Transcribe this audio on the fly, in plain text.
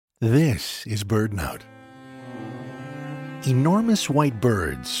This is BirdNote. Enormous white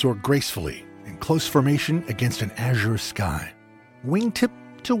birds soar gracefully in close formation against an azure sky, wingtip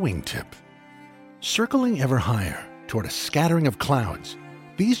to wingtip. Circling ever higher toward a scattering of clouds,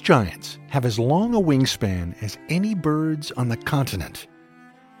 these giants have as long a wingspan as any birds on the continent.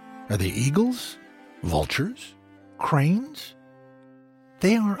 Are they eagles? Vultures? Cranes?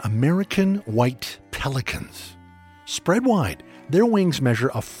 They are American white pelicans. Spread wide, their wings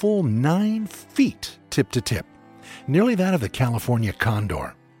measure a full 9 feet tip to tip, nearly that of the California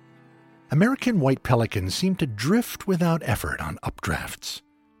condor. American white pelicans seem to drift without effort on updrafts.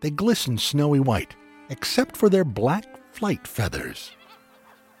 They glisten snowy white, except for their black flight feathers.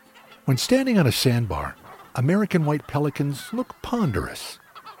 When standing on a sandbar, American white pelicans look ponderous.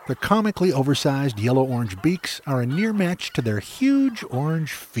 Their comically oversized yellow-orange beaks are a near match to their huge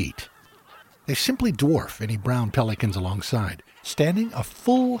orange feet. They simply dwarf any brown pelicans alongside, standing a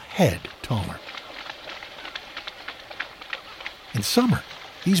full head taller. In summer,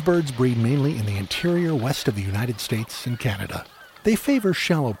 these birds breed mainly in the interior west of the United States and Canada. They favor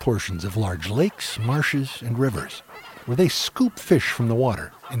shallow portions of large lakes, marshes, and rivers, where they scoop fish from the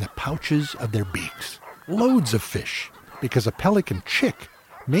water in the pouches of their beaks. Loads of fish, because a pelican chick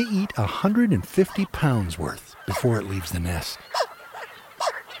may eat 150 pounds worth before it leaves the nest.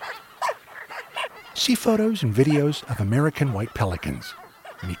 See photos and videos of American white pelicans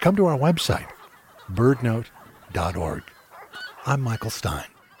when you come to our website, birdnote.org. I'm Michael Stein.